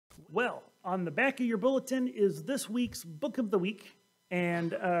Well, on the back of your bulletin is this week's Book of the Week.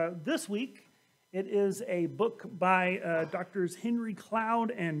 And this week, it is a book by Drs. Henry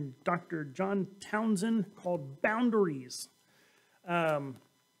Cloud and Dr. John Townsend called Boundaries. And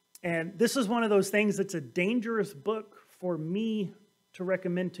this is one of those things that's a dangerous book for me to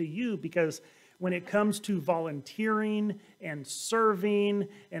recommend to you, because when it comes to volunteering and serving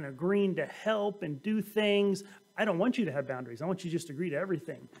and agreeing to help and do things, I don't want you to have boundaries. I want you to just agree to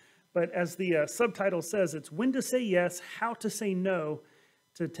everything. But as the subtitle says, it's when to say yes, how to say no,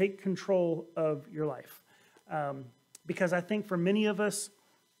 to take control of your life. Because I think for many of us,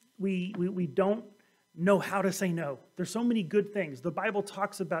 we don't know how to say no. There's so many good things. The Bible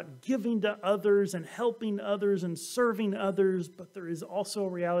talks about giving to others and helping others and serving others, but there is also a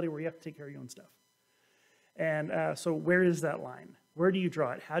reality where you have to take care of your own stuff. And so where is that line? Where do you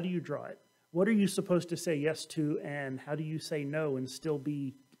draw it? How do you draw it? What are you supposed to say yes to, and how do you say no and still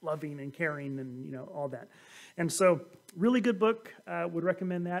be loving and caring and, you know, all that? And so really good book. Would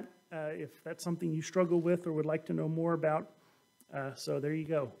recommend that if that's something you struggle with or would like to know more about. So there you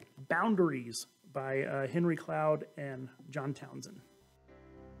go. Boundaries by Henry Cloud and John Townsend.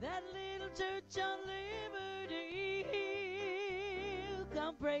 That little church on Liberty Hill,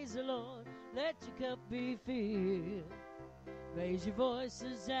 come praise the Lord, let your cup be filled. Raise your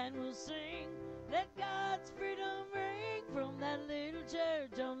voices and we'll sing, let God's freedom ring from that little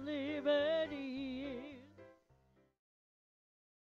church on Liberty Hill.